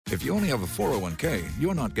If you only have a 401k,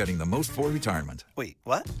 you're not getting the most for retirement. Wait,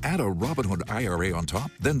 what? Add a Robinhood IRA on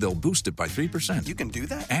top, then they'll boost it by 3%. You can do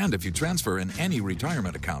that? And if you transfer in any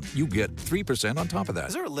retirement account, you get 3% on top of that.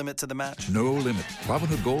 Is there a limit to the match? No limit.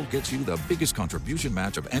 Robinhood Gold gets you the biggest contribution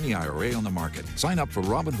match of any IRA on the market. Sign up for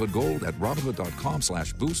Robinhood Gold at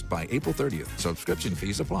Robinhood.com/boost by April 30th. Subscription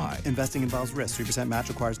fees apply. Investing involves risk. 3% match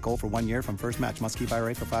requires gold for 1 year from first match. Must keep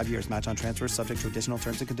IRA for 5 years. Match on transfers subject to additional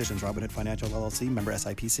terms and conditions. Robinhood Financial LLC, member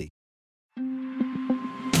SIPC.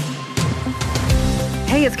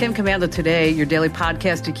 Hey, it's Kim Commando Today, your daily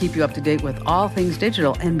podcast to keep you up to date with all things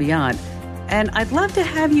digital and beyond. And I'd love to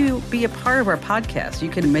have you be a part of our podcast. You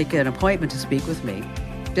can make an appointment to speak with me.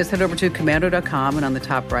 Just head over to commando.com, and on the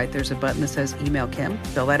top right, there's a button that says Email Kim.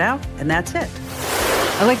 Fill that out, and that's it.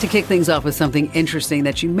 I'd like to kick things off with something interesting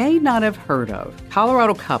that you may not have heard of.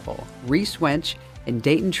 Colorado couple, Reese Wench and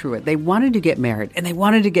Dayton Truitt, they wanted to get married, and they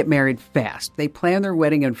wanted to get married fast. They planned their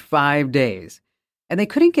wedding in 5 days. And they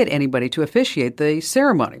couldn't get anybody to officiate the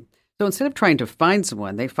ceremony. So instead of trying to find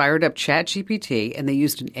someone, they fired up ChatGPT and they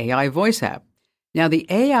used an AI voice app. Now, the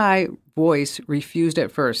AI voice refused at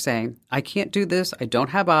first, saying, I can't do this. I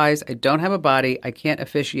don't have eyes. I don't have a body. I can't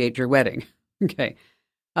officiate your wedding. Okay.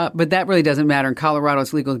 But that really doesn't matter. In Colorado,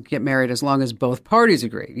 it's legal to get married as long as both parties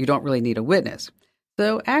agree. You don't really need a witness.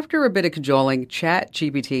 So after a bit of cajoling,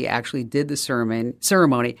 ChatGPT actually did the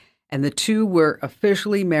ceremony, and the two were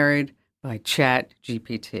officially married by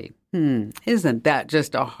ChatGPT. Isn't that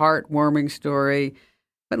just a heartwarming story?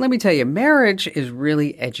 But let me tell you, marriage is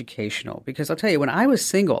really educational, because I'll tell you, when I was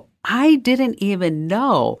single, I didn't even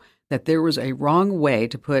know that there was a wrong way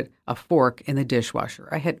to put a fork in the dishwasher.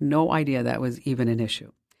 I had no idea that was even an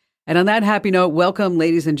issue. And on that happy note, welcome,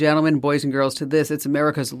 ladies and gentlemen, boys and girls, to this. It's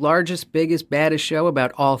America's largest, biggest, baddest show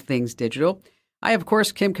about all things digital. I, of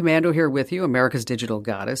course, Kim Commando here with you, America's digital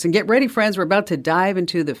goddess. And get ready, friends. We're about to dive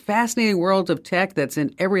into the fascinating world of tech that's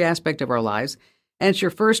in every aspect of our lives. And it's your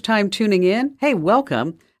first time tuning in. Hey,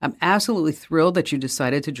 welcome. I'm absolutely thrilled that you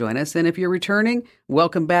decided to join us. And if you're returning,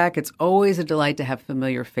 welcome back. It's always a delight to have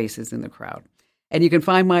familiar faces in the crowd. And you can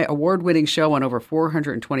find my award-winning show on over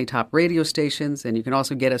 420 top radio stations. And you can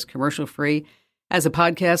also get us commercial-free as a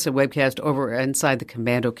podcast, a webcast over inside the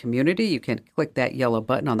Commando community. You can click that yellow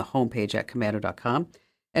button on the homepage at commando.com.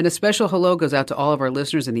 And a special hello goes out to all of our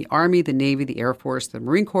listeners in the Army, the Navy, the Air Force, the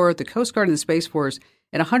Marine Corps, the Coast Guard, and the Space Force,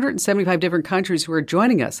 and 175 different countries who are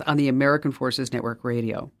joining us on the American Forces Network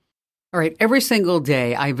Radio. All right, every single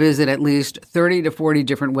day I visit at least 30 to 40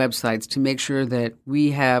 different websites to make sure that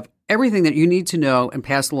we have everything that you need to know and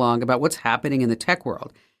pass along about what's happening in the tech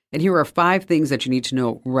world. And here are 5 things that you need to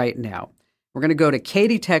know right now. We're going to go to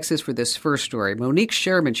Katy, Texas for this first story. Monique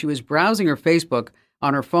Sherman, she was browsing her Facebook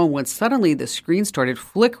on her phone when suddenly the screen started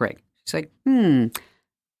flickering. She's like,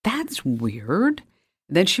 that's weird.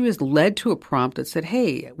 And then she was led to a prompt that said,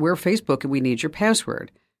 hey, we're Facebook and we need your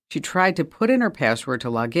password. She tried to put in her password to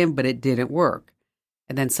log in, but it didn't work.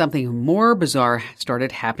 And then something more bizarre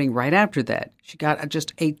started happening right after that. She got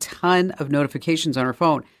just a ton of notifications on her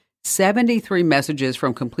phone, 73 messages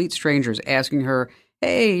from complete strangers asking her,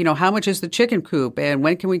 hey, how much is the chicken coop? And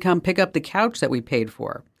when can we come pick up the couch that we paid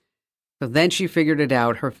for? So then she figured it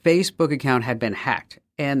out. Her Facebook account had been hacked,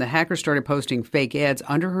 and the hackers started posting fake ads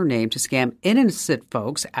under her name to scam innocent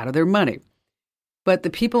folks out of their money. But the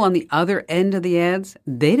people on the other end of the ads,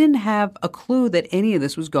 they didn't have a clue that any of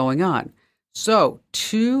this was going on. So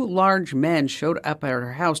 2 large men showed up at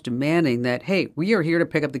her house demanding that, hey, we are here to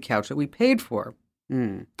pick up the couch that we paid for.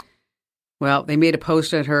 Well, they made a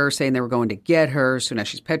post at her saying they were going to get her. So now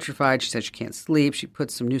she's petrified. She said she can't sleep. She put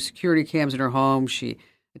some new security cams in her home. She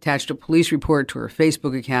attached a police report to her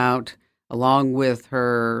Facebook account, along with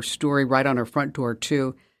her story right on her front door,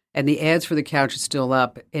 too. And the ads for the couch is still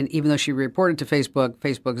up. And even though she reported to Facebook,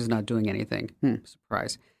 Facebook is not doing anything.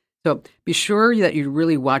 Surprise. So be sure that you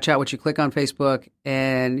really watch out what you click on Facebook,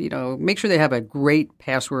 and, make sure they have a great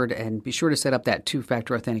password, and be sure to set up that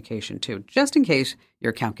 2-factor authentication, too, just in case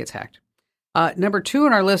your account gets hacked. Number 2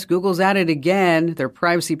 on our list, Google's at it again. Their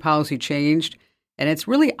privacy policy changed, and it's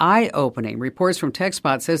really eye-opening. Reports from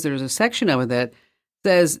TechSpot says there's a section of it that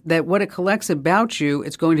says that what it collects about you,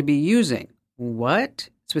 it's going to be using. What?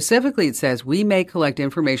 Specifically, it says we may collect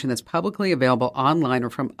information that's publicly available online or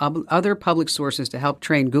from other public sources to help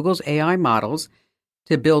train Google's AI models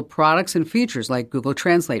to build products and features like Google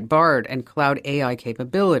Translate, Bard, and cloud AI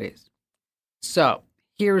capabilities. So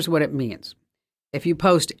here's what it means. If you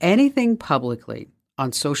post anything publicly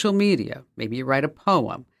on social media, maybe you write a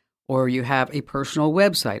poem, or you have a personal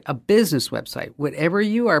website, a business website, whatever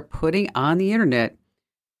you are putting on the internet,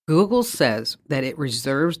 Google says that it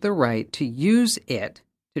reserves the right to use it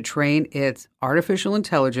to train its artificial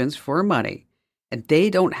intelligence for money, and they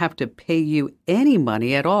don't have to pay you any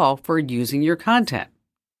money at all for using your content.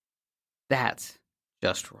 That's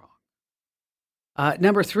just wrong.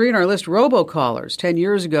 Number 3 on our list, robocallers. 10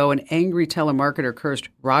 years ago, an angry telemarketer cursed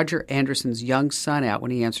Roger Anderson's young son out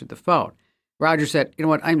when he answered the phone. Roger said, "You know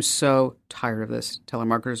what? I'm so tired of this.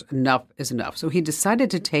 Telemarketers, enough is enough." So he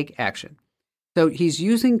decided to take action. So he's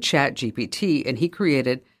using ChatGPT, and he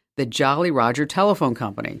created the Jolly Roger Telephone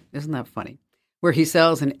Company. Isn't that funny? Where he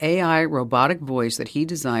sells an AI robotic voice that he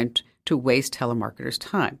designed to waste telemarketers'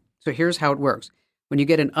 time. So here's how it works. When you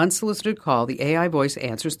get an unsolicited call, the AI voice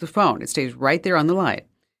answers the phone. It stays right there on the line.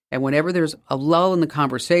 And whenever there's a lull in the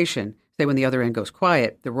conversation, say when the other end goes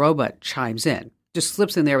quiet, the robot chimes in. Just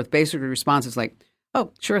slips in there with basic responses like,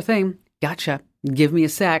 "Oh, sure thing. Gotcha. Give me a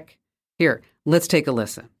sec. Here, let's take a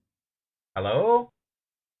listen." Hello?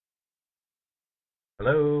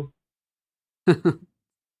 Hello?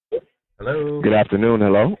 Hello? Good afternoon.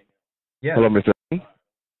 Hello? Yes. Hello, Mr.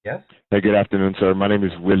 Yes? Hey, good afternoon, sir. My name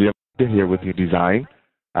is William here with your design.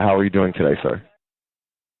 How are you doing today, sir?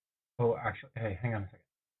 Oh, actually, hey, hang on a second.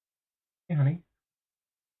 Hey, honey.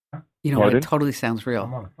 Huh? You know, Pardon? it totally sounds I'm real.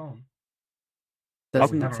 on the phone.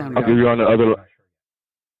 Doesn't that sound I'll real? give you on the other.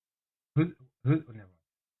 Who's, never mind.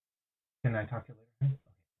 Can I talk to you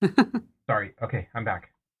later? Sorry. Okay, I'm back.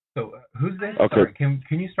 So, who's this? Okay. Sorry,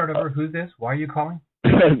 can you start over? Who's this? Why are you calling?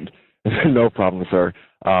 No problem, sir.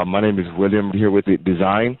 My name is William here with the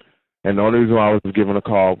design. And the only reason why I was given a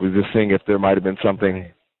call was just seeing if there might have been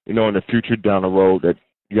something, in the future down the road that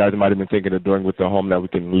you guys might have been thinking of doing with the home that we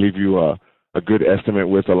can leave you a good estimate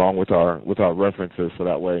with, along with our references, so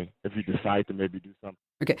that way if you decide to maybe do something.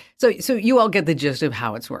 Okay, so you all get the gist of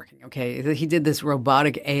how it's working, okay? He did this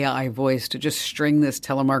robotic AI voice to just string this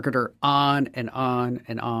telemarketer on and on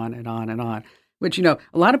and on and on and on, which, a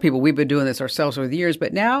lot of people, we've been doing this ourselves over the years,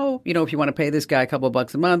 but now, if you want to pay this guy a couple of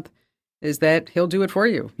bucks a month, is that he'll do it for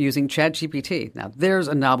you using ChatGPT. Now, there's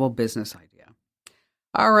a novel business idea.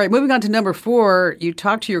 All right, moving on to number 4, you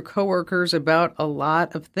talk to your coworkers about a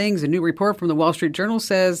lot of things. A new report from the Wall Street Journal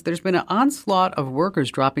says there's been an onslaught of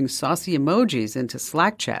workers dropping saucy emojis into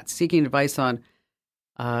Slack chats, seeking advice on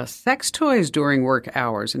sex toys during work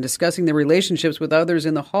hours and discussing their relationships with others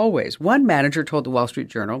in the hallways. One manager told the Wall Street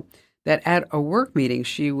Journal that at a work meeting,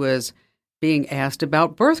 she was being asked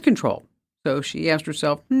about birth control. So she asked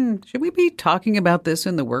herself, should we be talking about this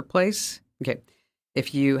in the workplace? Okay,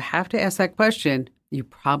 if you have to ask that question, you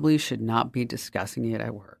probably should not be discussing it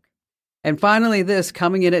at work. And finally, this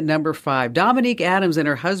coming in at number 5, Dominique Adams and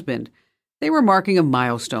her husband, they were marking a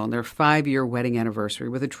milestone, their 5-year wedding anniversary,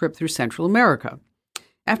 with a trip through Central America.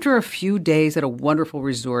 After a few days at a wonderful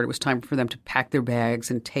resort, it was time for them to pack their bags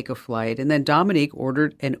and take a flight. And then Dominique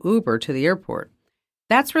ordered an Uber to the airport.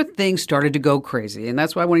 That's where things started to go crazy. And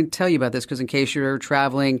that's why I wanted to tell you about this, because in case you're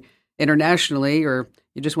traveling internationally or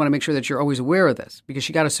you just want to make sure that you're always aware of this, because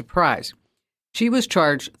she got a surprise. She was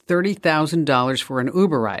charged $30,000 for an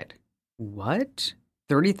Uber ride. What?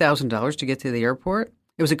 $30,000 to get to the airport?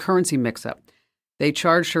 It was a currency mix-up. They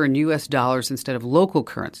charged her in U.S. dollars instead of local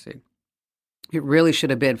currency. It really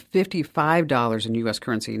should have been $55 in U.S.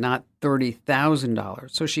 currency, not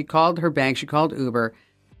 $30,000. So she called her bank, she called Uber,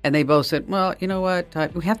 and they both said, well, you know what,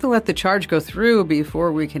 we have to let the charge go through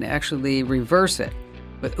before we can actually reverse it.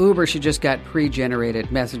 With Uber, she just got pre-generated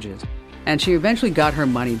messages. And she eventually got her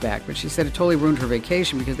money back, but she said it totally ruined her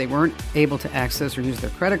vacation because they weren't able to access or use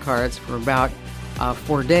their credit cards for about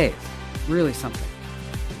 4 days. Really something.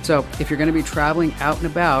 So if you're going to be traveling out and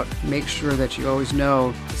about, make sure that you always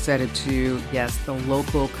know to set it to, yes, the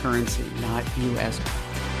local currency, not U.S.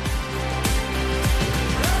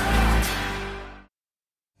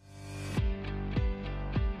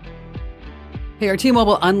 Hey, our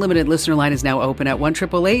T-Mobile Unlimited listener line is now open at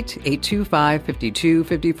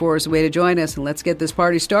 1-888-825-5254 is the way to join us. And let's get this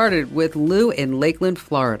party started with Lou in Lakeland,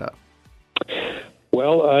 Florida.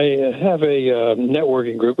 Well, I have a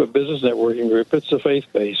networking group, a business networking group. It's a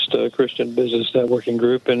faith-based Christian business networking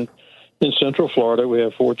group. And in Central Florida, we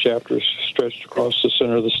have 4 chapters stretched across the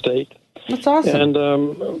center of the state. That's awesome.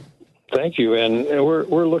 And thank you. And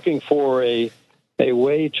we're looking for a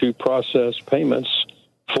way to process payments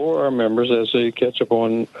for our members as they catch up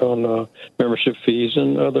on membership fees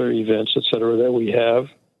and other events, et cetera, that we have.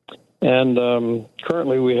 And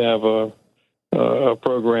currently we have a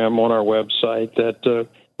program on our website that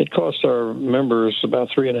it costs our members about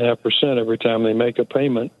 3.5% every time they make a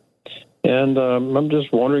payment. And I'm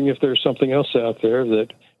just wondering if there's something else out there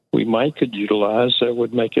that we could utilize that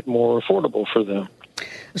would make it more affordable for them.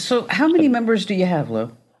 So how many members do you have, Lou?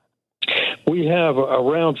 We have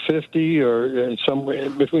around 50 or somewhere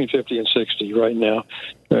between 50 and 60 right now.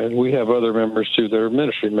 And we have other members too. They're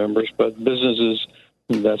ministry members, but businesses,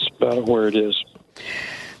 that's about where it is.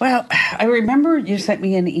 Well, I remember you sent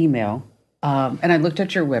me an email, and I looked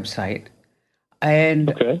at your website, and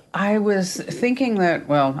Okay. I was thinking that,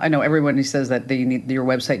 well, I know everybody says that your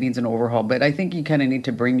website needs an overhaul, but I think you kind of need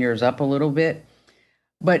to bring yours up a little bit.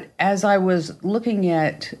 But as I was looking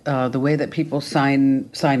at the way that people sign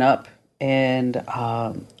up, and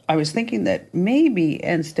I was thinking that maybe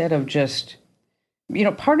instead of just,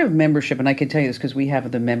 part of membership, and I can tell you this because we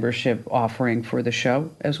have the membership offering for the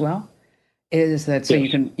show as well, is that so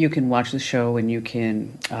Yes. you can watch the show and you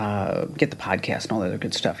can get the podcast and all that other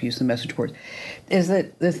good stuff, use the message boards. Is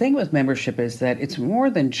that the thing with membership is that it's more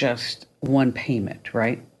than just one payment,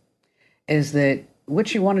 right? Is that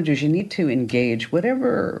what you want to do is you need to engage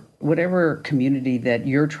whatever community that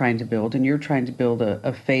you're trying to build, and you're trying to build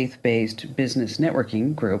a faith-based business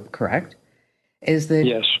networking group, correct? Is that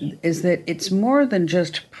Yes. is that it's more than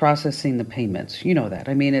just processing the payments. You know that.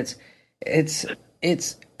 I mean, it's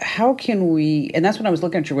how can we, and that's when I was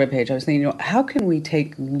looking at your webpage, I was thinking, how can we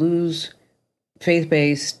take Lou's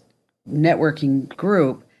faith-based networking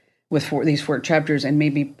group with these four chapters and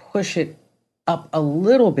maybe push it up a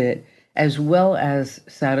little bit, as well as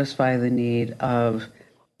satisfy the need of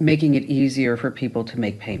making it easier for people to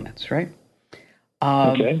make payments, right?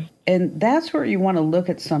 Okay. And that's where you want to look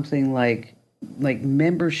at something like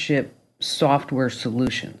membership software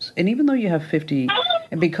solutions. And even though you have 50,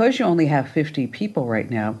 and because you only have 50 people right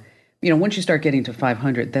now, once you start getting to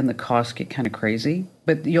 500, then the costs get kind of crazy.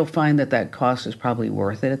 But you'll find that cost is probably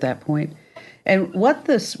worth it at that point. And what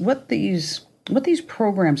these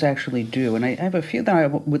programs actually do, and I have a few that I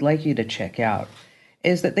would like you to check out,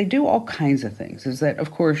 is that they do all kinds of things. Is that,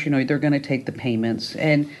 of course, they're going to take the payments.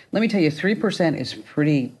 And let me tell you, 3% is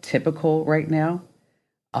pretty typical right now.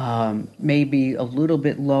 Maybe a little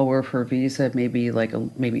bit lower for Visa, maybe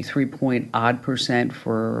 3%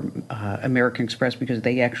 for American Express, because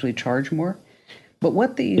they actually charge more. But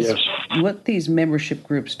what these membership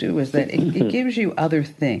groups do is that it gives you other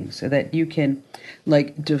things so that you can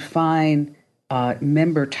define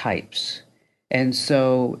member types. And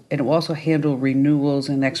so it will also handle renewals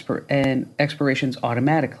and expirations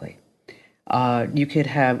automatically. You could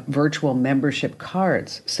have virtual membership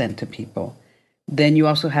cards sent to people. Then you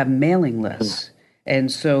also have mailing lists.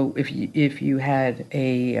 And so if you had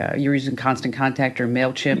you're using Constant Contact or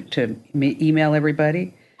MailChimp to email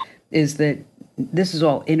everybody, is that this is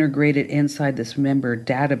all integrated inside this member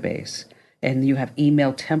database. And you have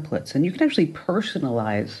email templates, and you can actually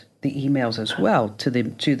personalize the emails as well to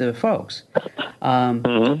the folks.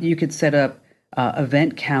 You could set up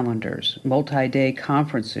event calendars, multi-day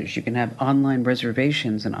conferences. You can have online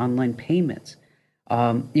reservations and online payments.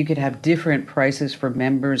 You could have different prices for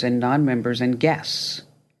members and non-members and guests.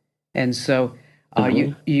 And so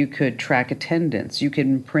you could track attendance. You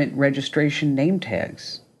can print registration name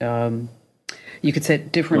tags. You could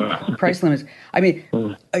set different price limits. I mean,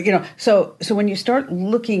 so when you start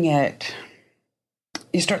looking at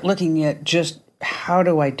just how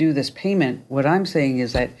do I do this payment, what I'm saying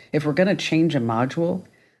is that if we're going to change a module,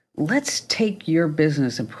 let's take your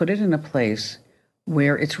business and put it in a place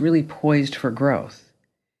where it's really poised for growth.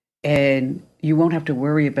 And you won't have to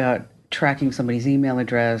worry about tracking somebody's email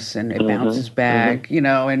address and it bounces back,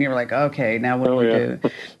 and you're like, okay, now what do we do?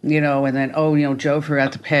 And then, Joe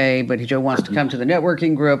forgot to pay, but Joe wants to come to the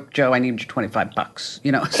networking group. Joe, I need you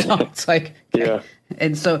 $25, so it's like, yeah.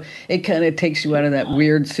 And so it kind of takes you out of that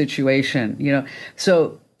weird situation,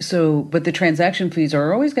 So, but the transaction fees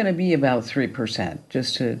are always going to be about 3%,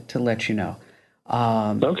 just to let you know.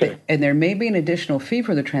 Okay. And there may be an additional fee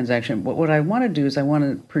for the transaction, but what I want to do is I want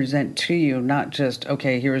to present to you not just,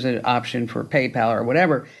 okay, here's an option for PayPal or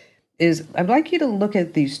whatever, is I'd like you to look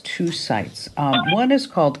at these two sites. One is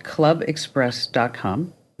called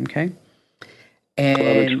clubexpress.com, okay? And,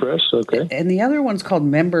 Club Express, okay. And the other one's called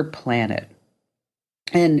Member Planet.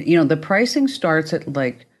 And, the pricing starts at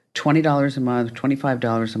like $20 a month,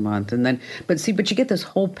 $25 a month. And then, but you get this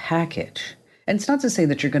whole package. And it's not to say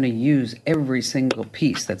that you're going to use every single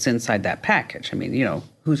piece that's inside that package. I mean,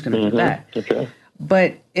 who's going to do that? Okay.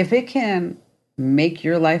 But if it can make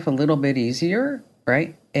your life a little bit easier,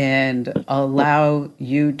 right, and allow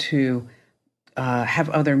you to have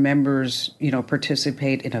other members,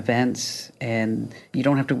 participate in events, and you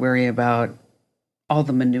don't have to worry about all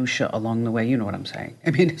the minutia along the way. You know what I'm saying?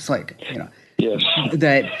 I mean, it's like, Yes.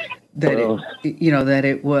 that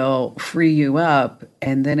it will free you up,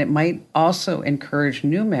 and then it might also encourage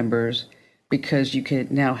new members because you could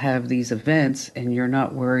now have these events and you're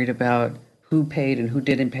not worried about who paid and who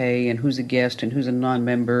didn't pay and who's a guest and who's a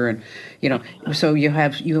non-member. And, so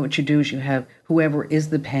what you do is you have whoever is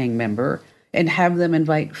the paying member and have them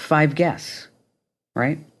invite 5 guests,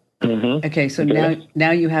 right? Mm-hmm. Okay, so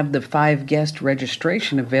now you have the 5 guest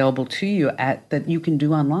registration available to you that you can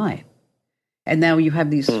do online. And now you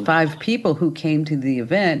have these 5 people who came to the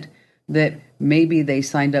event that maybe they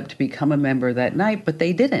signed up to become a member that night, but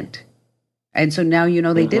they didn't. And so now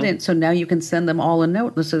they didn't. So now you can send them all a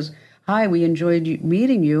note that says, "Hi, we enjoyed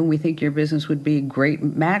meeting you, and we think your business would be a great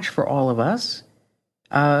match for all of us.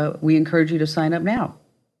 We encourage you to sign up now.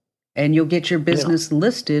 And you'll get your business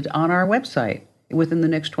listed on our website within the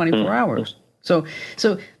next 24 hours." So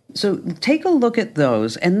take a look at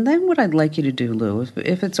those. And then what I'd like you to do, Lou,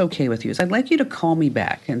 if it's okay with you, is I'd like you to call me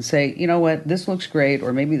back and say, "You know what, this looks great,"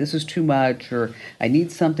 or maybe this is too much, or I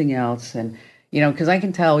need something else. And, because I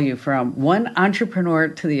can tell you from one entrepreneur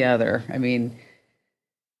to the other, I mean,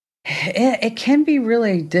 it can be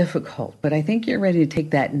really difficult, but I think you're ready to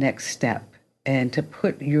take that next step and to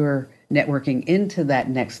put your networking into that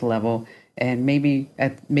next level. And maybe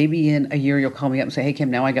in a year you'll call me up and say, "Hey, Kim,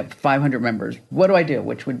 now I got 500 members. What do I do?"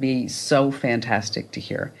 Which would be so fantastic to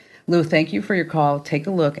hear. Lou, thank you for your call. Take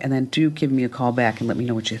a look, and then do give me a call back and let me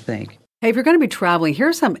know what you think. Hey, if you're going to be traveling, here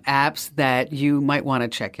are some apps that you might want to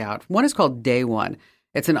check out. One is called Day One.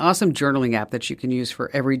 It's an awesome journaling app that you can use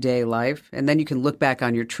for everyday life. And then you can look back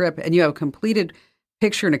on your trip and you have a completed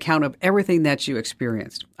picture and account of everything that you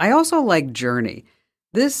experienced. I also like Journey.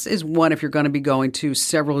 This is one if you're going to be going to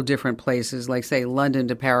several different places, like, say, London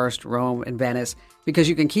to Paris, to Rome, and Venice, because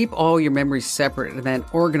you can keep all your memories separate and then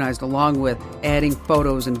organized along with adding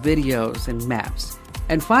photos and videos and maps.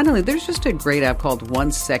 And finally, there's just a great app called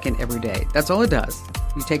 1 Second Every Day. That's all it does.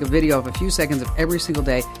 You take a video of a few seconds of every single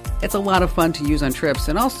day. It's a lot of fun to use on trips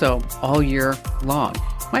and also all year long.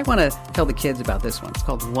 You might want to tell the kids about this one. It's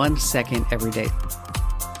called 1 Second Every Day.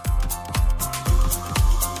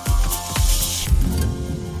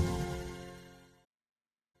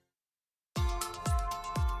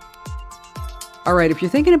 All right, if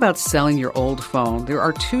you're thinking about selling your old phone, there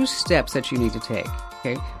are 2 steps that you need to take.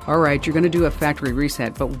 Okay. All right, you're going to do a factory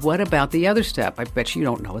reset, but what about the other step? I bet you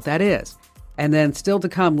don't know what that is. And then still to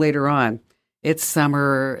come later on, it's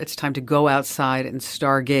summer, it's time to go outside and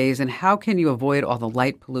stargaze, and how can you avoid all the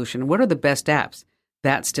light pollution? What are the best apps?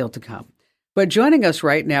 That's still to come. But joining us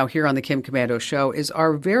right now here on the Kim Komando Show is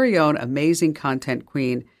our very own amazing content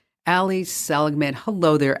queen, Ali Seligman.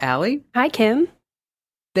 Hello there, Ali. Hi, Kim.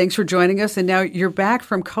 Thanks for joining us, and now you're back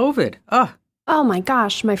from COVID. Oh my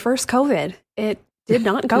gosh, my first COVID. It did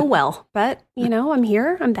not go well, but I'm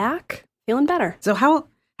here, I'm back, feeling better. So how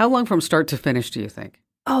long from start to finish do you think?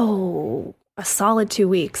 Oh, a solid 2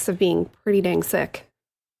 weeks of being pretty dang sick.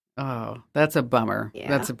 Oh, that's a bummer. Yeah.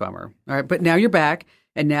 That's a bummer. All right, but now you're back,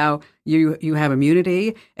 and now you have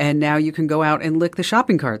immunity, and now you can go out and lick the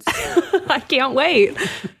shopping carts. I can't wait.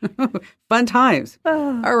 Fun times.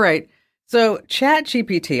 All right. So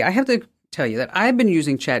ChatGPT, I have to tell you that I've been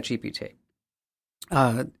using ChatGPT.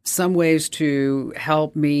 Some ways to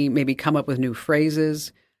help me maybe come up with new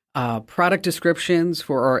phrases, product descriptions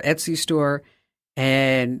for our Etsy store,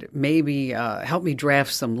 and maybe help me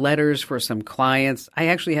draft some letters for some clients. I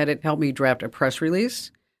actually had it help me draft a press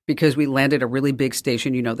release because we landed a really big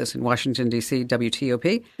station, this in Washington, D.C.,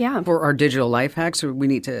 WTOP, for our digital life hack. So we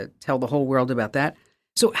need to tell the whole world about that.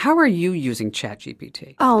 So how are you using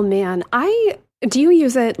ChatGPT? Oh, man. Do you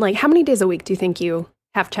use it, how many days a week do you think you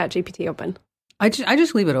have ChatGPT open? I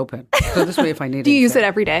just leave it open. So this way, if I need it. Do you use it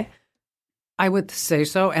every day? I would say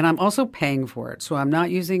so. And I'm also paying for it. So I'm not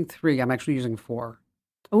using 3. I'm actually using 4.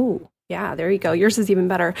 Oh, yeah. There you go. Yours is even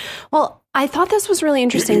better. Well, I thought this was really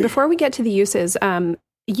interesting. Before we get to the uses,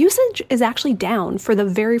 usage is actually down for the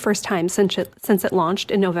very first time since it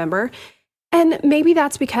launched in November. And maybe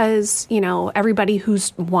that's because, everybody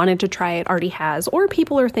who's wanted to try it already has, or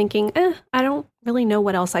people are thinking, I don't really know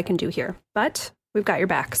what else I can do here, but we've got your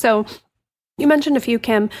back. So you mentioned a few,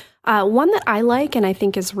 Kim. One that I like and I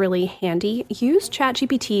think is really handy, use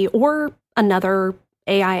ChatGPT or another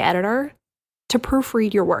AI editor to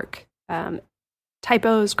proofread your work.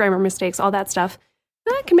 Typos, grammar mistakes, all that stuff.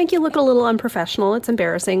 That can make you look a little unprofessional. It's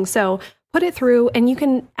embarrassing. So put it through and you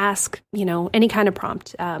can ask, any kind of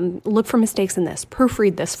prompt. Look for mistakes in this.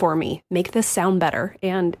 Proofread this for me. Make this sound better.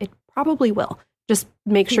 And it probably will. Just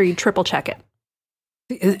make sure you triple check it.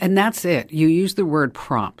 And that's it. You use the word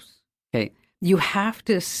prompts. Okay. You have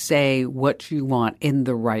to say what you want in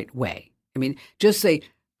the right way. I mean, just say,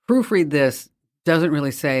 proofread this doesn't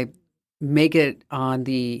really say make it on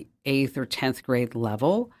the 8th or 10th grade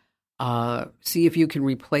level. see if you can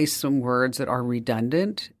replace some words that are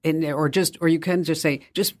redundant, or you can just say,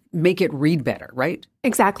 just make it read better, right?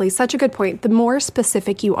 Exactly. Such a good point. The more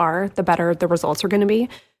specific you are, the better the results are going to be.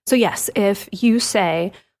 So yes, if you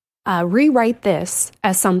say, rewrite this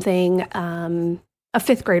as something a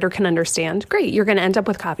fifth grader can understand, great. You're going to end up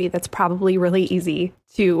with copy that's probably really easy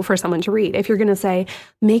for someone to read. If you're going to say,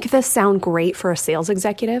 make this sound great for a sales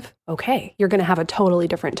executive, okay, you're going to have a totally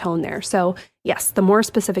different tone there. So yes, the more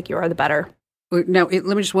specific you are, the better. Now, let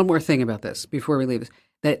me just one more thing about this before we leave this,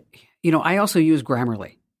 that, I also use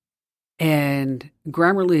Grammarly. And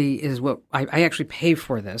Grammarly is what I actually pay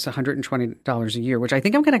for this, $120 a year, which I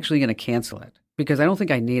think I'm actually going to cancel it because I don't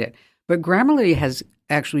think I need it. But Grammarly has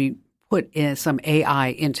actually put in some AI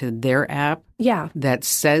into their app that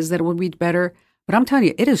says that it would be better. But I'm telling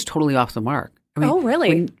you, it is totally off the mark. I mean, oh,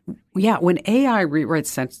 really? When AI rewrites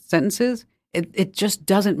sentences, it just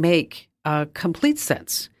doesn't make complete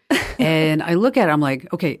sense. And I look at it, I'm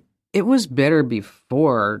like, okay, it was better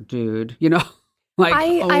before, dude. Like,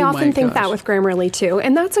 I often think that with Grammarly too.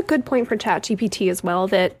 And that's a good point for ChatGPT as well,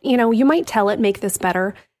 that, you might tell it, make this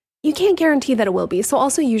better. You can't guarantee that it will be. So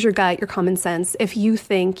also use your gut, your common sense. If you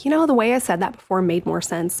think, the way I said that before made more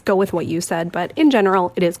sense, go with what you said. But in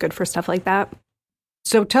general, it is good for stuff like that.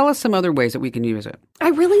 So tell us some other ways that we can use it. I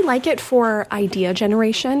really like it for idea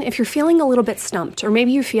generation. If you're feeling a little bit stumped, or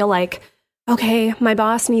maybe you feel like, okay, my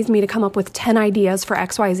boss needs me to come up with 10 ideas for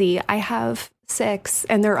XYZ. I have 6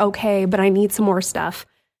 and they're okay, but I need some more stuff.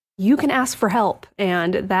 You can ask for help.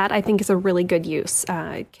 And that I think is a really good use.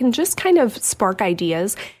 It can just kind of spark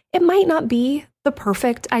ideas. It might not be the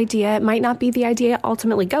perfect idea. It might not be the idea I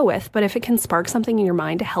ultimately go with, but if it can spark something in your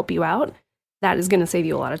mind to help you out, that is going to save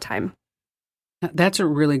you a lot of time. That's a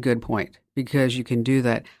really good point because you can do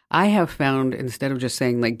that. I have found instead of just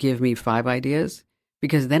saying like, give me 5 ideas,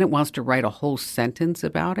 because then it wants to write a whole sentence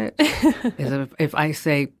about it. If I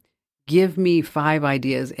say, give me 5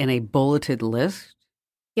 ideas in a bulleted list,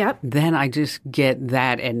 then I just get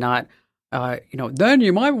that and not, then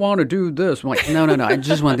you might want to do this. I'm like, no, I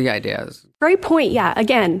just want the ideas. Great point. Yeah.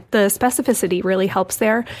 Again, the specificity really helps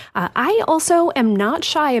there. I also am not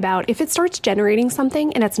shy about if it starts generating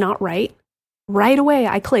something and it's not right away,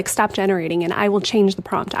 I click stop generating and I will change the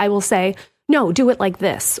prompt. I will say, no, do it like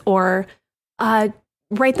this, or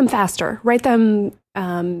write them faster, write them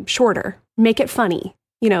shorter, make it funny.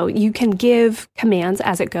 You can give commands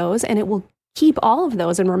as it goes and it will keep all of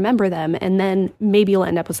those and remember them, and then maybe you'll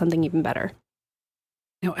end up with something even better.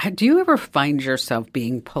 Now, do you ever find yourself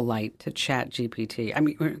being polite to ChatGPT? I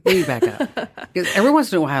mean, let me back up. Because every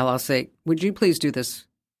once in a while I'll say, would you please do this?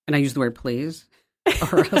 And I use the word please.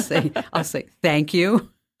 Or I'll say thank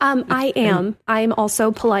you. I'm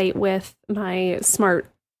also polite with my smart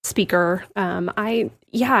speaker. I'm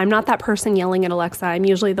not that person yelling at Alexa. I'm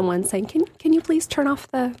usually the one saying, can you please turn off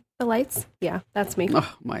the lights? Yeah, that's me.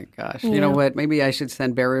 Oh my gosh. Yeah. You know what? Maybe I should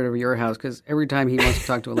send Barry over to your house because every time he wants to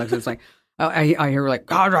talk to Alexa, it's like, I hear like,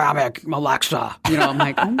 God damn it, Alexa. I'm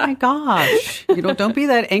like, oh my gosh. Don't be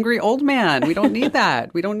that angry old man. We don't need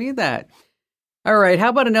that. All right. How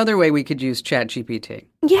about another way we could use ChatGPT?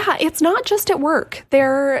 Yeah, it's not just at work.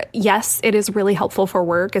 Yes, it is really helpful for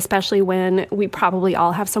work, especially when we probably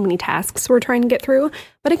all have so many tasks we're trying to get through,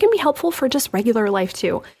 but it can be helpful for just regular life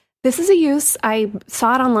too. This is a use. I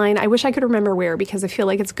saw it online. I wish I could remember where because I feel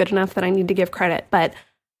like it's good enough that I need to give credit, but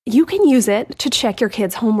you can use it to check your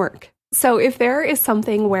kids' homework. So if there is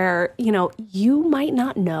something where, you might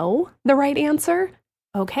not know the right answer,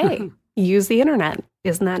 okay, use the internet.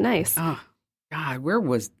 Isn't that nice? Oh. God, where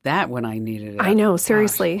was that when I needed it? I know,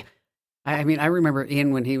 seriously. I mean, I remember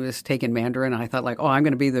Ian when he was taking Mandarin, I thought like, oh, I'm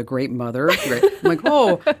going to be the great mother. I'm like,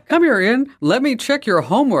 oh, come here, Ian. Let me check your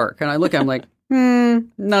homework. And I look, I'm like,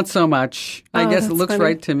 not so much. I guess it looks funny.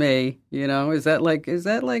 Right to me. Is that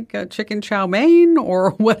like chicken chow mein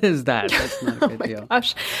or what is that? That's not a good deal.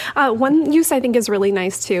 Gosh. One use I think is really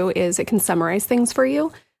nice too is it can summarize things for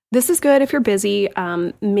you. This is good if you're busy.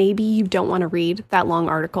 Maybe you don't want to read that long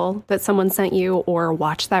article that someone sent you or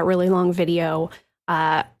watch that really long video,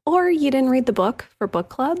 or you didn't read the book for book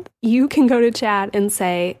club. You can go to chat and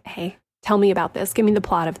say, hey, tell me about this. Give me the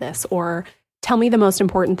plot of this, or tell me the most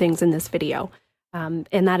important things in this video. And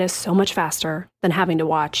that is so much faster than having to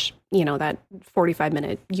watch, that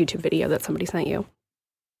 45-minute YouTube video that somebody sent you.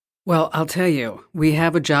 Well, I'll tell you, we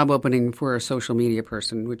have a job opening for a social media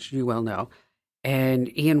person, which you well know.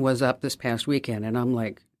 And Ian was up this past weekend, and I'm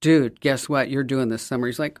like, dude, guess what? You're doing this summer.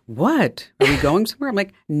 He's like, what? Are we going somewhere? I'm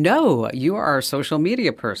like, no, you are a social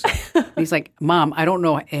media person. He's like, Mom, I don't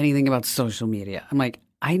know anything about social media. I'm like,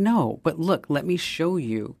 I know, but look, let me show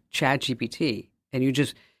you ChatGPT. And you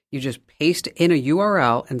just You just paste in a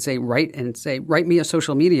URL and say, write me a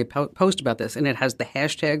social media post about this. And it has the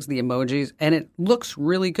hashtags, the emojis, and it looks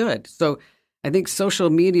really good. So I think social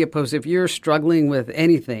media posts, if you're struggling with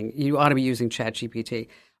anything, you ought to be using ChatGPT.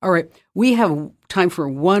 All right. We have time for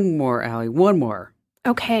one more, Allie. One more.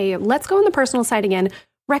 Okay. Let's go on the personal side again.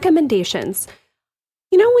 Recommendations.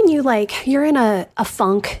 You know, when you're in a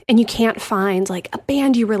funk and you can't find like a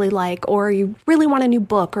band you really like, or you really want a new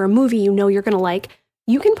book or a movie you know you're going to like,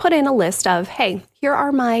 you can put in a list of, hey, here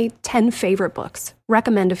are my 10 favorite books.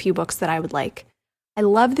 Recommend a few books that I would like. I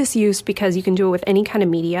love this use because you can do it with any kind of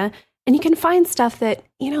media, and you can find stuff that,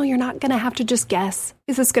 you know, you're not going to have to just guess,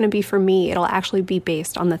 is this going to be for me? It'll actually be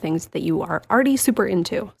based on the things that you are already super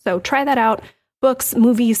into. So try that out. Books,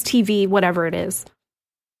 movies, TV, whatever it is.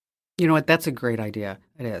 You know what? That's a great idea.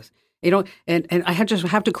 It is. You know, and I just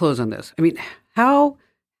have to close on this. I mean, how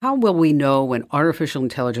will we know when artificial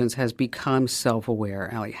intelligence has become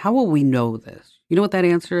self-aware, Allie? How will we know this? You know what that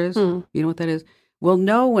answer is? You know what that is? We'll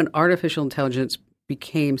know when artificial intelligence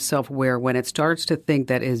became self-aware when it starts to think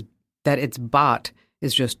that its bot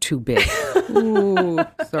is just too big. Ooh,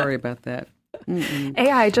 sorry about that.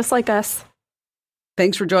 AI, just like us.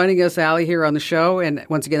 Thanks for joining us, Allie, here on the show. And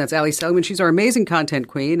once again, that's Allie Seligman. She's our amazing content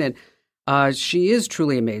queen, and she is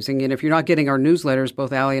truly amazing. And if you're not getting our newsletters,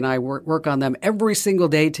 both Allie and I work on them every single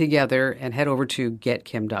day together, and head over to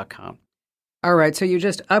getkim.com. All right, so you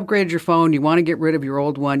just upgraded your phone. You want to get rid of your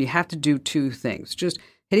old one. You have to do two things. Just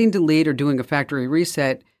hitting delete or doing a factory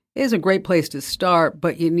reset is a great place to start,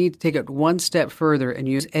 but you need to take it one step further and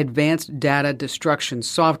use advanced data destruction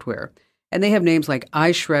software. And they have names like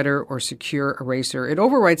iShredder or Secure Eraser. It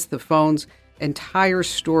overwrites the phone's entire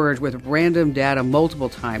storage with random data multiple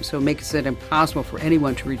times, so it makes it impossible for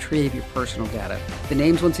anyone to retrieve your personal data. The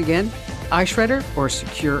names, once again, iShredder or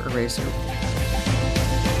Secure Eraser.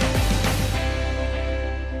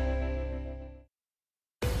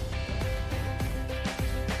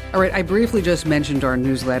 All right, I briefly just mentioned our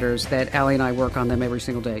newsletters that Allie and I work on them every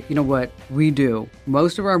single day. You know what? We do.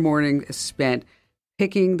 Most of our morning is spent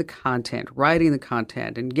picking the content, writing the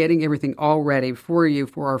content, and getting everything all ready for you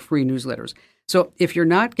for our free newsletters. So if you're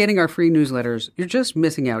not getting our free newsletters, you're just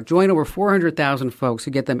missing out. Join over 400,000 folks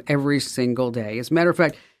who get them every single day. As a matter of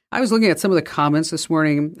fact, I was looking at some of the comments this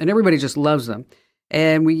morning, and everybody just loves them.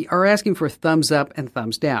 And we are asking for thumbs up and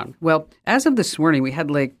thumbs down. Well, as of this morning, we had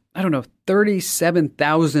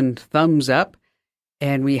 37,000 thumbs up,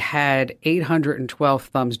 and we had 812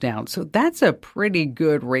 thumbs down. So that's a pretty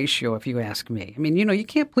good ratio, if you ask me. I mean, you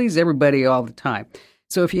can't please everybody all the time.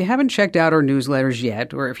 So if you haven't checked out our newsletters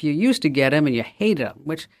yet, or if you used to get them and you hated them,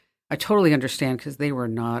 which I totally understand because they were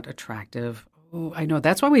not attractive. Oh, I know.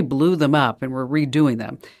 That's why we blew them up and we're redoing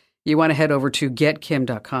them. You want to head over to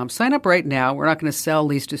getkim.com. Sign up right now. We're not going to sell,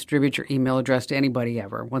 lease, distribute your email address to anybody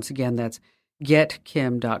ever. Once again, that's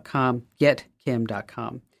getkim.com,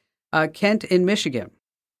 getkim.com. Kent in Michigan.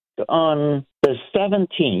 On the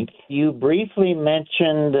 17th, you briefly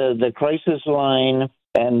mentioned the crisis line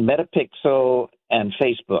and Metapixel and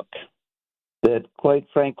Facebook that, quite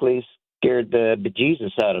frankly, scared the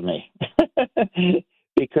bejesus out of me.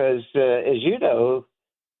 Because, as you know,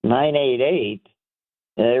 988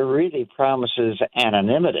 really promises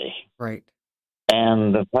anonymity. Right.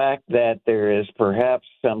 And the fact that there is perhaps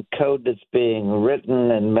some code that's being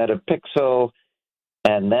written in Metapixel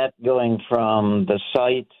and that going from the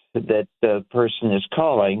site that the person is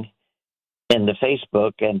calling into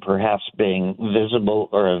Facebook and perhaps being visible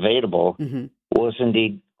or available was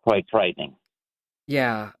indeed quite frightening.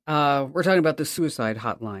 Yeah. We're talking about the suicide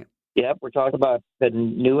hotline. Yep. We're talking about the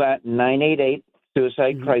new 988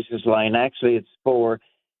 suicide crisis line. Actually, it's for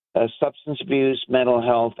substance abuse, mental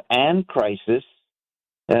health, and crisis.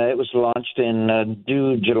 It was launched in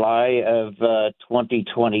July of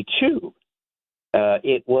 2022.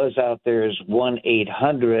 It was out there as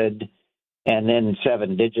 1-800 and then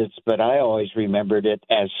 7 digits, but I always remembered it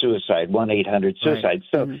as suicide, 1-800-SUICIDE. Right.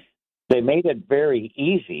 So they made it very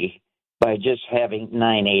easy by just having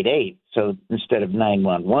 988. So instead of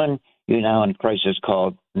 911, you're now in crisis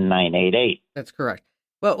called 988. That's correct.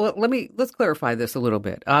 Well, let's clarify this a little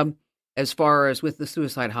bit. As far as with the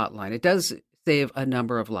suicide hotline, it does save a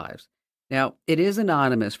number of lives. Now, it is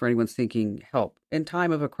anonymous for anyone seeking help in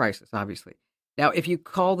time of a crisis, obviously. Now, if you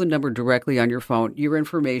call the number directly on your phone, your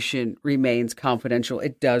information remains confidential.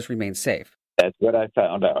 It does remain safe. That's what I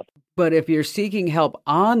found out. But if you're seeking help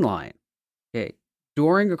online,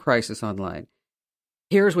 during a crisis online,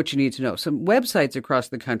 here's what you need to know. Some websites across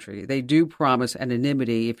the country, they do promise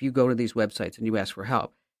anonymity if you go to these websites and you ask for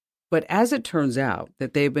help. But as it turns out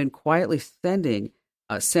that they've been quietly sending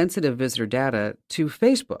sensitive visitor data to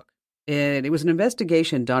Facebook. And it was an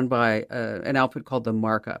investigation done by an outfit called the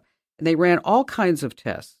Markup. And they ran all kinds of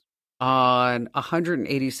tests on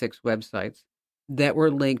 186 websites that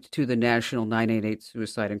were linked to the National 988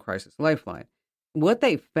 Suicide and Crisis Lifeline. What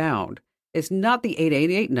they found is not the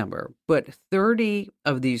 888 number, but 30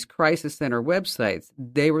 of these crisis center websites,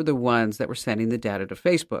 they were the ones that were sending the data to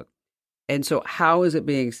Facebook. And so how is it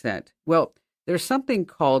being sent? Well, there's something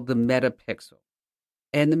called the metapixel.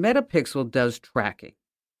 And the metapixel does tracking.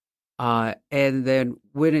 And then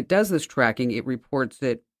when it does this tracking, it reports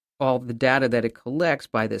that all the data that it collects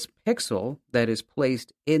by this pixel that is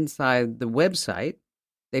placed inside the website,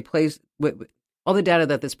 all the data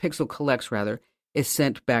that this pixel collects, is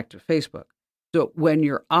sent back to Facebook. So when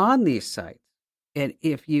you're on these sites, and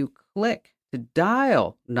if you click to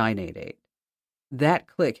dial 988, that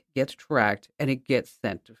click gets tracked and it gets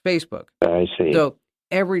sent to Facebook. I see. So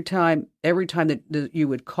every time that you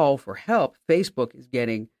would call for help, Facebook is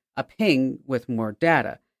getting a ping with more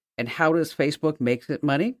data. And how does Facebook make it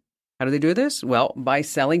money? How do they do this? Well, by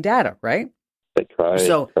selling data, right? They try.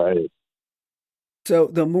 So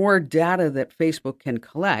the more data that Facebook can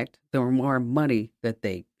collect, the more money that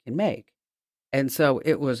they can make. And so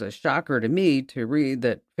it was a shocker to me to read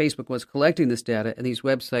that Facebook was collecting this data and these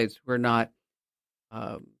websites were not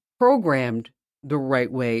programmed the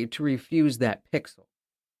right way to refuse that pixel.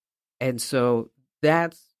 And so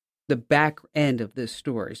that's the back end of this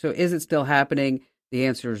story. So is it still happening? The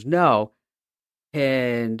answer is no.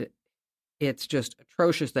 And it's just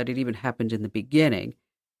atrocious that it even happened in the beginning.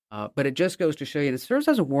 But it just goes to show you, and it serves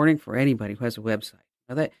as a warning for anybody who has a website,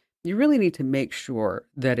 that you really need to make sure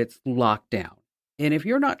that it's locked down. And if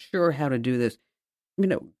you're not sure how to do this,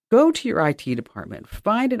 go to your IT department,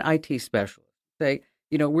 find an IT specialist, say,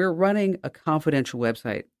 we're running a confidential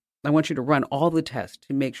website. I want you to run all the tests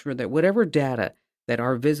to make sure that whatever data that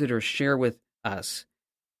our visitors share with us,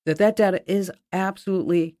 that data is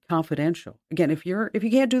absolutely confidential. Again, if you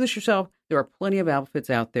can't do this yourself, there are plenty of outfits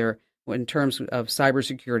out there in terms of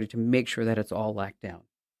cybersecurity to make sure that it's all locked down.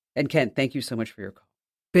 And Ken, thank you so much for your call.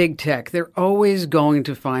 Big tech, they're always going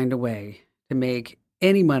to find a way to make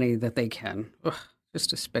any money that they can. Ugh, just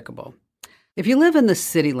despicable. If you live in the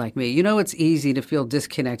city like me, it's easy to feel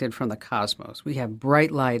disconnected from the cosmos. We have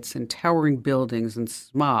bright lights and towering buildings and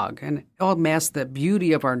smog, and it all masks the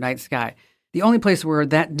beauty of our night sky. The only place where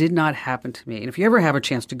that did not happen to me, and if you ever have a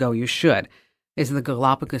chance to go, you should, is the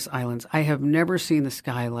Galapagos Islands. I have never seen the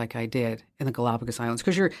sky like I did in the Galapagos Islands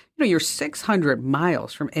because you're 600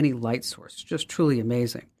 miles from any light source. It's just truly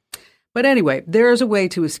amazing. But anyway, there is a way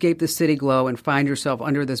to escape the city glow and find yourself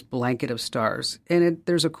under this blanket of stars. And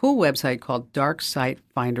there's a cool website called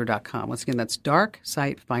darksitefinder.com. Once again, that's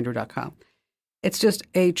darksitefinder.com. It's just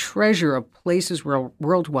a treasure of places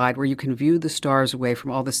worldwide where you can view the stars away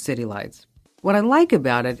from all the city lights. What I like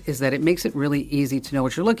about it is that it makes it really easy to know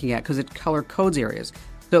what you're looking at because it color codes areas.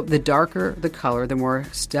 So the darker the color, the more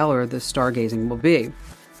stellar the stargazing will be.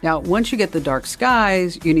 Now, once you get the dark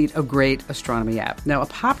skies, you need a great astronomy app. Now, a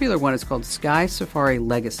popular one is called Sky Safari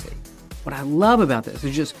Legacy. What I love about this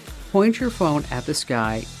is just point your phone at the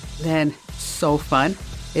sky, then so fun.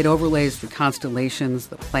 It overlays the constellations,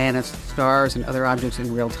 the planets, the stars, and other objects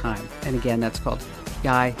in real time. And again, that's called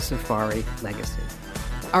Sky Safari Legacy.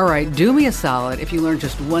 All right, do me a solid if you learned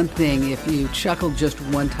just one thing, if you chuckled just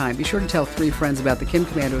one time. Be sure to tell 3 friends about the Kim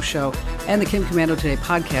Komando Show and the Kim Komando Today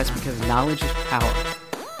podcast because knowledge is power.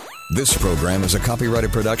 This program is a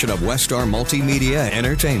copyrighted production of Westar Multimedia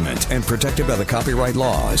Entertainment and protected by the copyright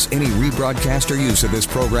laws. Any rebroadcast or use of this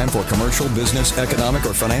program for commercial, business, economic,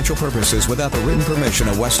 or financial purposes without the written permission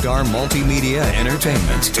of Westar Multimedia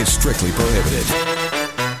Entertainment is strictly prohibited.